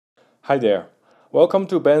Hi there, welcome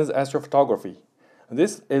to Ben's Astrophotography.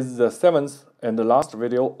 This is the 7th and the last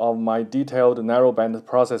video of my detailed narrowband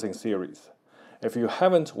processing series. If you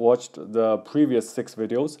haven't watched the previous 6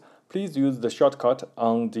 videos, please use the shortcut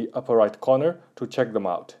on the upper right corner to check them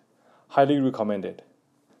out. Highly recommended.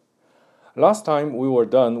 Last time we were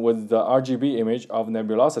done with the RGB image of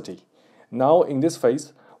Nebulosity. Now in this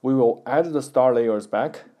phase, we will add the star layers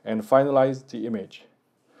back and finalize the image.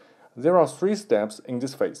 There are 3 steps in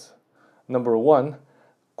this phase. Number 1,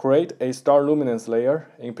 create a star luminance layer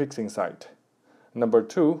in PixInsight. Number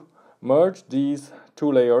 2, merge these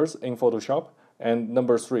 2 layers in Photoshop. And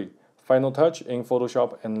number 3, final touch in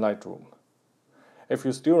Photoshop and Lightroom. If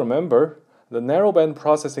you still remember, the narrowband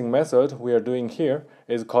processing method we are doing here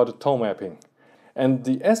is called tone mapping. And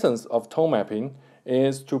the essence of tone mapping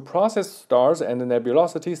is to process stars and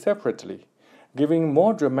nebulosity separately, giving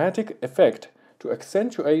more dramatic effect to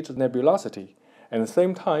accentuate nebulosity, and at the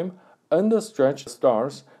same time understretch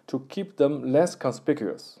stars to keep them less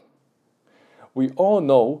conspicuous. We all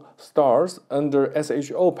know stars under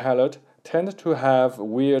SHO palette tend to have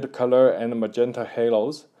weird color and magenta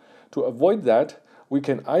halos. To avoid that, we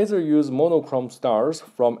can either use monochrome stars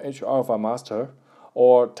from H-alpha master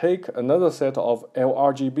or take another set of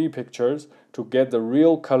LRGB pictures to get the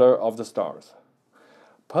real color of the stars.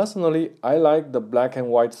 Personally, I like the black and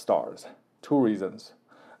white stars. 2 reasons.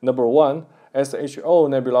 Number 1, SHO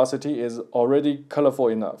nebulosity is already colorful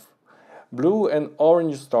enough. Blue and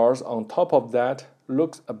orange stars on top of that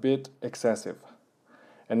looks a bit excessive.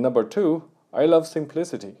 And number 2, I love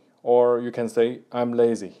simplicity, or you can say I'm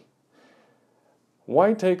lazy.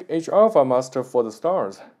 Why take H-alpha master for the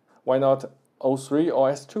stars? Why not O3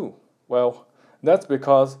 or S2? Well, that's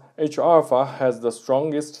because H-alpha has the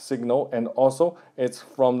strongest signal and also it's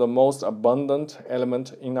from the most abundant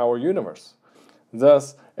element in our universe.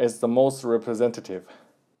 Thus, it's the most representative.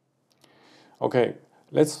 Okay,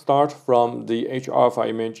 let's start from the H-alpha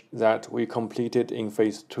image that we completed in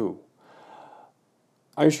phase 2.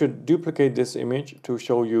 I should duplicate this image to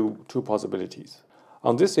show you 2 possibilities.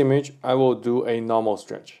 On this image, I will do a normal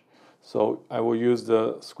stretch. So I will use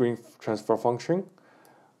the screen transfer function,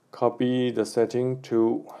 copy the setting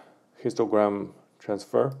to histogram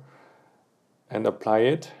transfer, and apply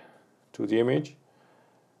it to the image.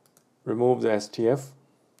 Remove the STF.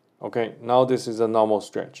 Okay, now this is a normal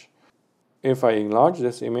stretch. If I enlarge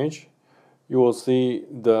this image, you will see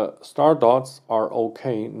the star dots are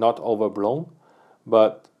okay, not overblown,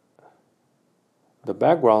 but the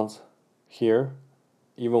backgrounds here,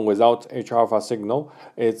 even without H-alpha signal,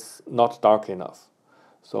 it's not dark enough.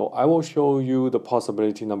 So I will show you the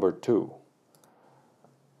possibility number 2.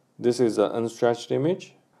 This is an unstretched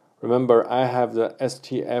image. Remember, I have the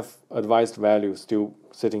STF advised value still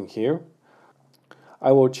sitting here.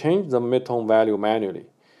 I will change the midtone value manually.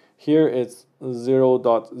 Here it's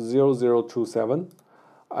 0.0027.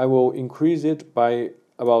 I will increase it by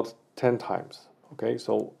about 10 times. Okay,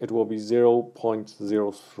 so it will be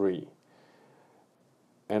 0.03.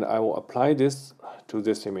 And I will apply this to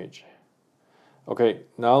this image. Okay,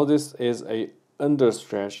 now this is a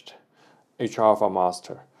understretched H-alpha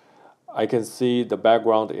master. I can see the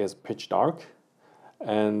background is pitch dark,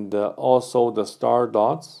 and also the star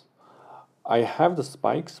dots. I have the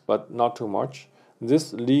spikes, but not too much.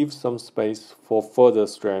 This leaves some space for further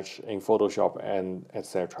stretch in Photoshop and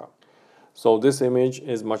etc. So this image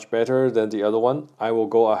is much better than the other one. I will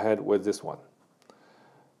go ahead with this one.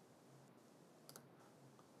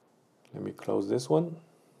 Let me close this one.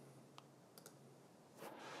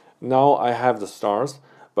 Now I have the stars,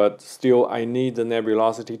 but still I need the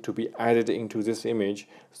nebulosity to be added into this image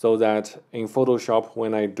so that in Photoshop,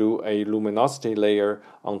 when I do a luminosity layer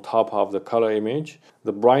on top of the color image,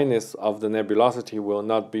 the brightness of the nebulosity will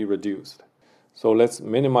not be reduced. So let's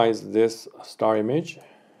minimize this star image.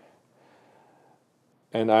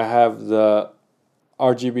 And I have the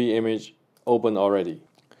RGB image open already.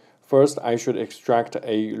 First, I should extract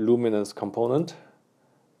a luminance component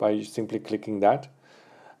by simply clicking that.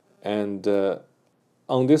 And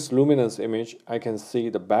on this luminance image, I can see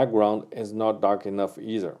the background is not dark enough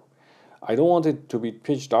either. I don't want it to be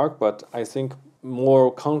pitch dark, but I think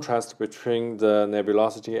more contrast between the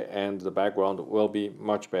nebulosity and the background will be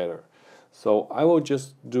much better. So I will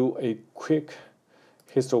just do a quick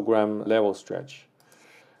histogram level stretch.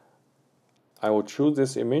 I will choose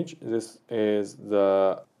this image. This is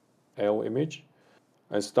the L image.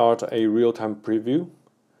 I start a real-time preview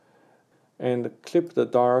and clip the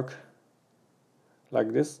dark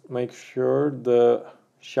like this. Make sure the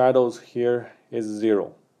shadows here is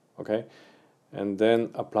 0, okay? And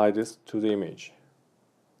then apply this to the image.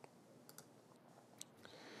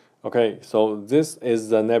 Okay, so this is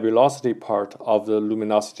the nebulosity part of the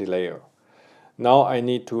luminosity layer. Now I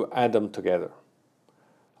need to add them together.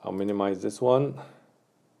 I'll minimize this one.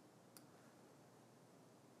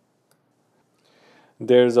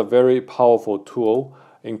 There's a very powerful tool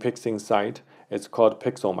in PixInsight. It's called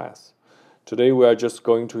Pixel Mask. Today we are just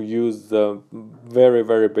going to use the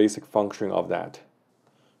very basic function of that.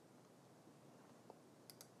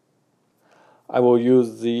 I will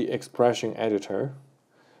use the expression editor.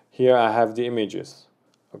 Here I have the images.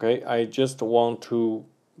 Okay, I just want to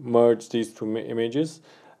merge these two images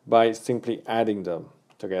by simply adding them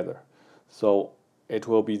together. So it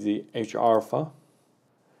will be the H alpha,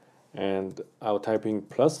 and I'll type in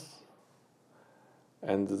plus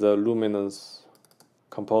and the luminance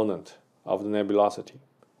component of the nebulosity,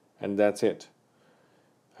 and that's it.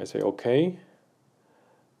 I say OK,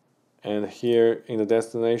 and here in the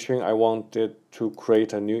destination I wanted to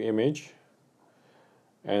create a new image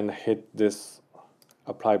and hit this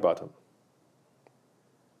apply button.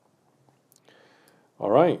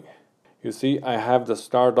 Alright, you see I have the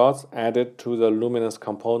star dots added to the luminance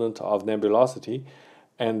component of nebulosity,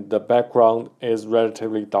 and the background is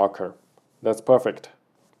relatively darker. That's perfect.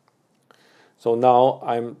 So now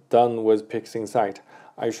I'm done with PixInsight.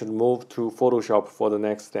 I should move to Photoshop for the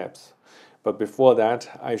next steps. But before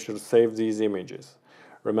that, I should save these images.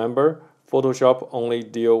 Remember, Photoshop only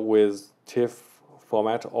deals with TIFF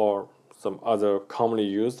format or some other commonly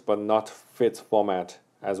used but not FIT format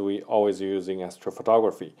as we always use in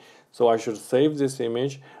astrophotography. So I should save this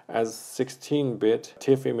image as 16-bit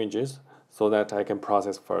TIFF images so that I can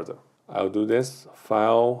process further. I'll do this,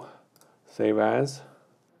 File, Save As.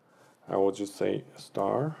 I will just say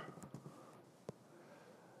star,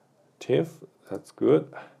 TIFF, that's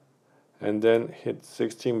good. And then hit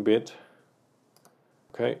 16-bit.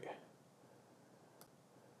 Okay.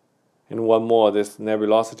 And one more, this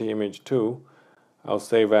nebulosity image too. I'll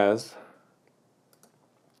save as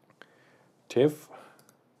TIFF,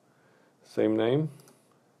 same name,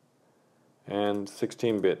 and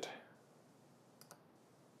 16-bit.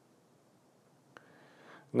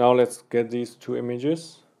 Now let's get these two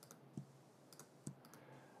images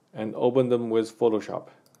and open them with Photoshop.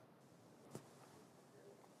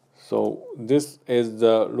 So this is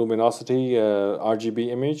the luminosity RGB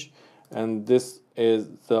image, and this is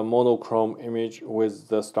the monochrome image with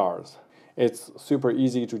the stars. It's super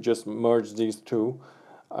easy to just merge these two.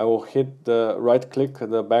 I will hit the right click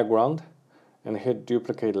the background and hit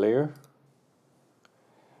duplicate layer.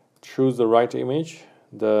 Choose the right image,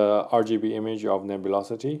 the RGB image of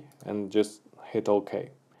nebulosity, and just hit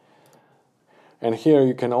OK. And here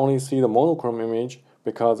you can only see the monochrome image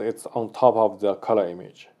because it's on top of the color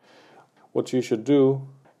image. What you should do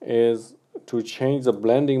is to change the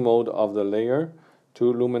blending mode of the layer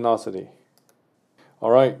to luminosity.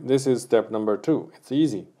 Alright, this is step number 2. It's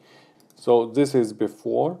easy. So this is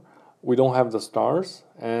before. We don't have the stars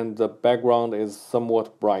and the background is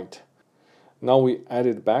somewhat bright. Now we add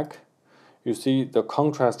it back. You see the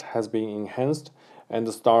contrast has been enhanced and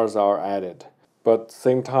the stars are added. But at the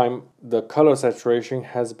same time, the color saturation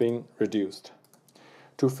has been reduced.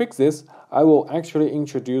 To fix this, I will actually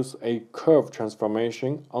introduce a curve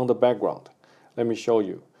transformation on the background. Let me show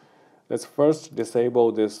you. Let's first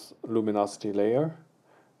disable this luminosity layer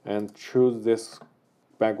and choose this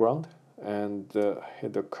background and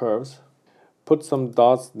hit the curves. Put some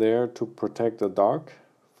dots there to protect the dark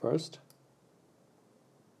first.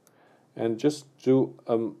 And just do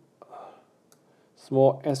a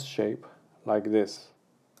small S shape like this.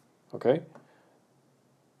 Okay?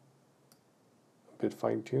 A bit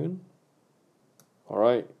fine-tuned.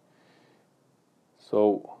 Alright.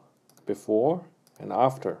 So before and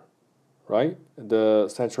after, right? The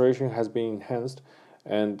saturation has been enhanced,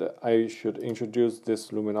 and I should introduce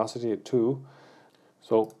this luminosity too.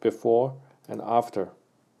 So before and after.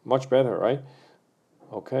 Much better, right?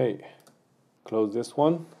 Okay. Close this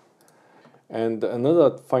one. And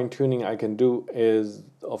another fine-tuning I can do is,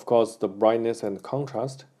 of course, the brightness and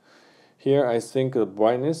contrast. Here I think the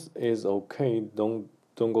brightness is okay. Don't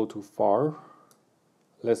go too far.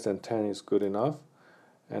 Less than 10 is good enough.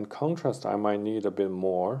 And contrast I might need a bit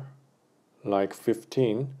more, like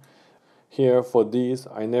 15. Here for these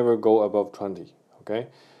I never go above 20. Okay.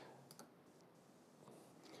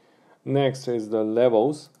 Next is the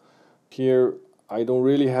levels. Here I don't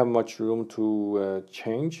really have much room to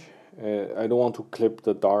change. I don't want to clip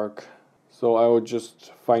the dark, so I will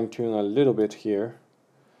just fine-tune a little bit here.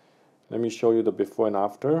 Let me show you the before and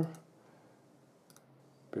after.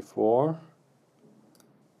 Before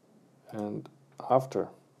and after.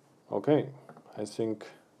 Okay, I think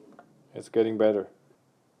it's getting better.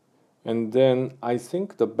 And then I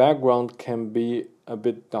think the background can be a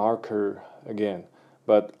bit darker again,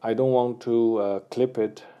 but I don't want to clip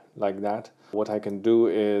it like that. What I can do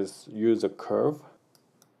is use a curve,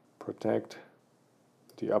 protect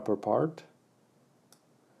the upper part,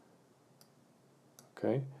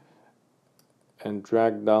 okay, and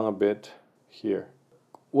drag down a bit here.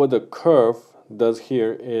 What the curve does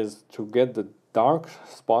here is to get the dark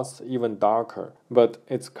spots even darker, but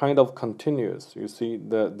it's kind of continuous. You see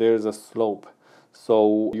there's a slope,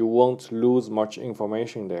 so you won't lose much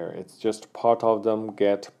information there. It's just part of them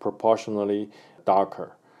get proportionally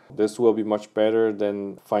darker. This will be much better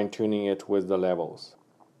than fine-tuning it with the levels.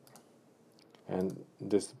 And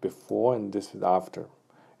this is before and this is after.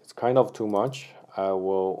 It's kind of too much. I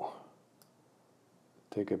will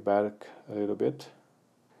take it back a little bit.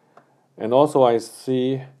 And also I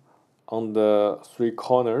see on the three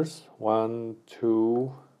corners, 1,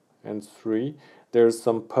 2, and 3, there's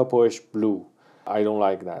some purplish blue. I don't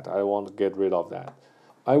like that. I want to get rid of that.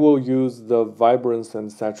 I will use the vibrance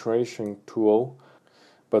and saturation tool,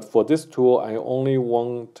 but for this tool I only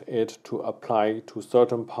want it to apply to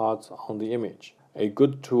certain parts on the image. A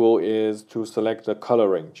good tool is to select the color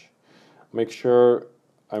range. Make sure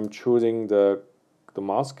I'm choosing the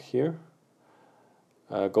mask here.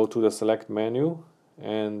 Go to the select menu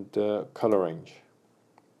and color range.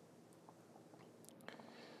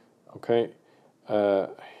 Okay,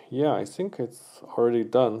 yeah, I think it's already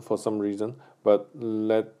done for some reason, but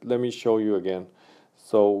let me show you again.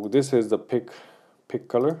 So this is the pick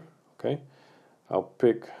color. Okay, I'll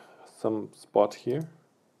pick some spot here.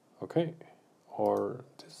 Okay, or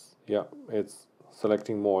this. Yeah, it's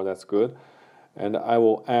selecting more. That's good. And I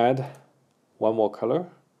will add one more color.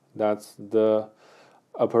 That's the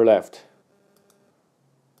upper left.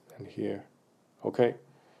 And here. Okay,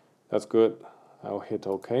 that's good. I'll hit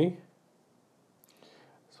OK.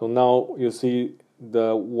 So now you see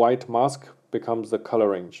the white mask becomes the color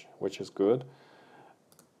range, which is good.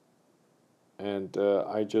 And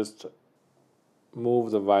I just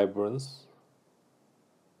move the vibrance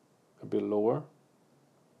a bit lower,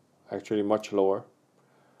 actually much lower.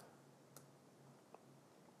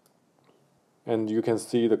 And you can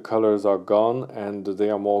see the colors are gone and they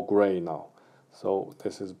are more gray now. So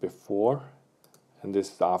this is before and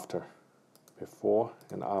this is after. Before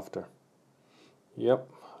and after. Yep,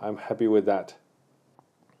 I'm happy with that.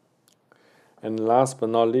 And last but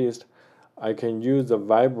not least, I can use the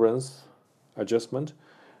vibrance adjustment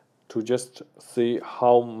to just see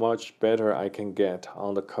how much better I can get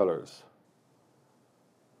on the colors.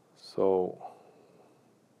 So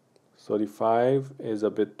 35 is a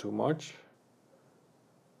bit too much.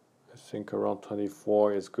 I think around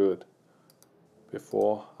 24 is good.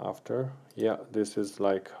 Before, after. Yeah, this is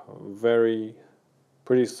like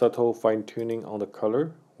pretty subtle fine-tuning on the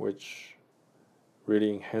color, which really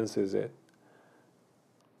enhances it.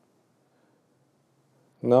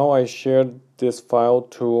 Now I shared this file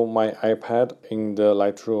to my iPad in the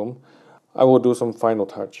Lightroom. I will do some final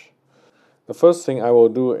touch. The first thing I will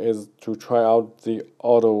do is to try out the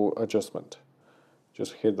auto adjustment.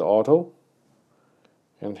 Just hit the auto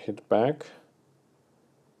and hit back.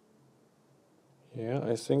 Yeah,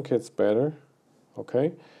 I think it's better.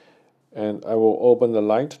 Okay. And I will open the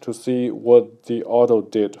light to see what the auto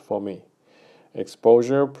did for me.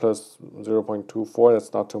 Exposure plus 0.24,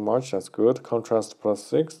 that's not too much, that's good. Contrast plus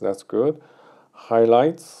 6, that's good.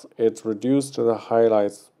 Highlights, it reduced the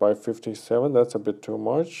highlights by 57, that's a bit too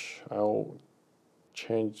much. I'll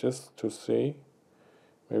change this to see.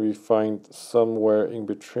 Maybe find somewhere in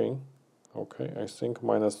between. Okay, I think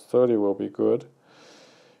minus 30 will be good.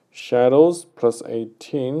 Shadows plus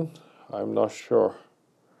 18, I'm not sure.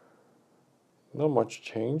 Not much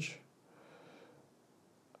change.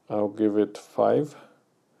 I'll give it 5.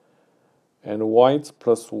 And whites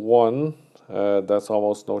plus 1, that's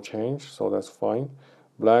almost no change, so that's fine.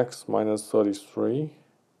 Blacks minus 33.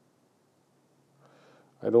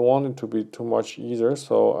 I don't want it to be too much either,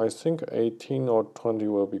 so I think 18 or 20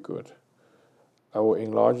 will be good. I will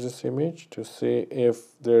enlarge this image to see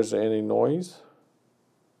if there's any noise.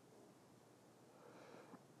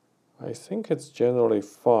 I think it's generally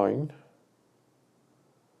fine.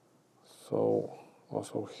 So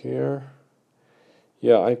also here.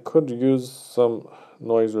 Yeah, I could use some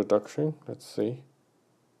noise reduction. Let's see.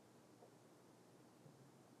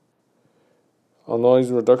 On noise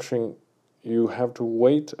reduction, you have to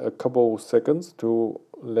wait a couple of seconds to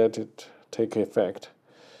let it take effect.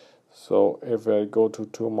 So if I go to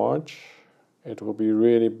too much, it will be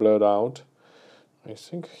really blurred out. I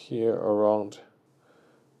think here around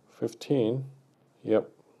 15. Yep.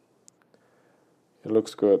 It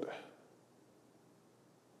looks good.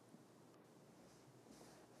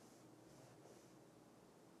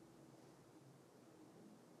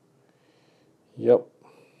 Yep.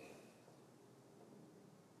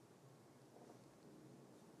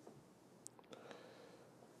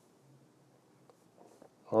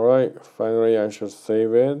 Alright, finally I should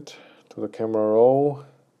save it to the camera roll.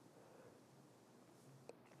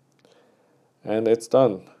 And it's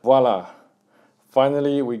done. Voila!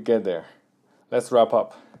 Finally we get there. Let's wrap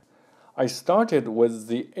up. I started with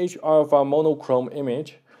the H-alpha monochrome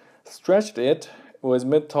image, stretched it with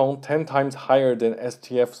midtone 10 times higher than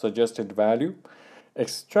STF suggested value,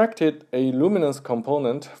 extracted a luminance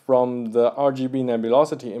component from the RGB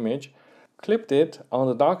nebulosity image, clipped it on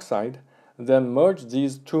the dark side, then merged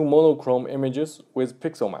these two monochrome images with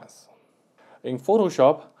pixel mask. In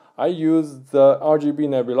Photoshop, I used the RGB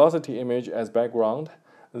nebulosity image as background,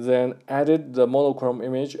 then added the monochrome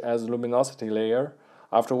image as luminosity layer.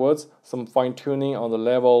 Afterwards, some fine-tuning on the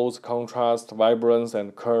levels, contrast, vibrance,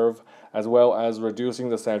 and curve, as well as reducing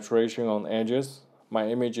the saturation on edges. My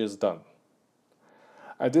image is done.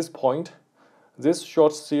 At this point, this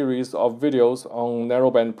short series of videos on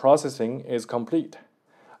narrowband processing is complete.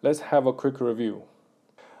 Let's have a quick review.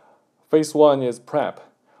 Phase 1 is prep.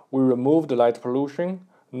 We removed light pollution,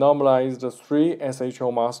 normalized 3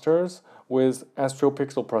 SHO masters with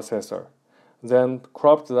AstroPixel processor, then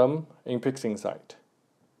cropped them in PixInsight.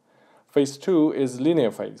 Phase 2 is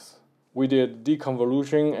linear phase. We did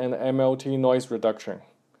deconvolution and MLT noise reduction.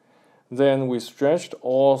 Then we stretched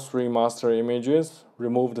all 3 master images,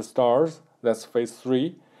 removed the stars, that's phase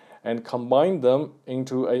 3, and combined them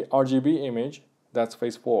into a RGB image, that's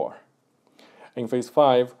phase 4. In phase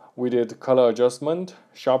 5, we did color adjustment,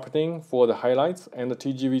 sharpening for the highlights, and the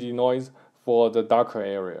TGVD noise for the darker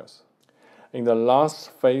areas. In the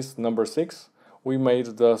last phase, number 6, we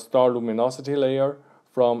made the star luminosity layer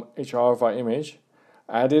from H-alpha image,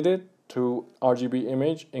 added it to RGB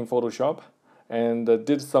image in Photoshop, and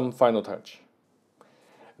did some final touch.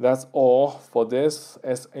 That's all for this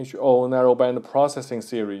SHO narrowband processing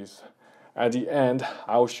series. At the end,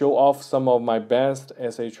 I'll show off some of my best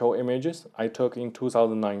SHO images I took in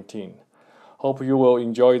 2019. Hope you will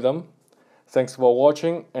enjoy them. Thanks for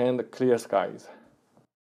watching and clear skies.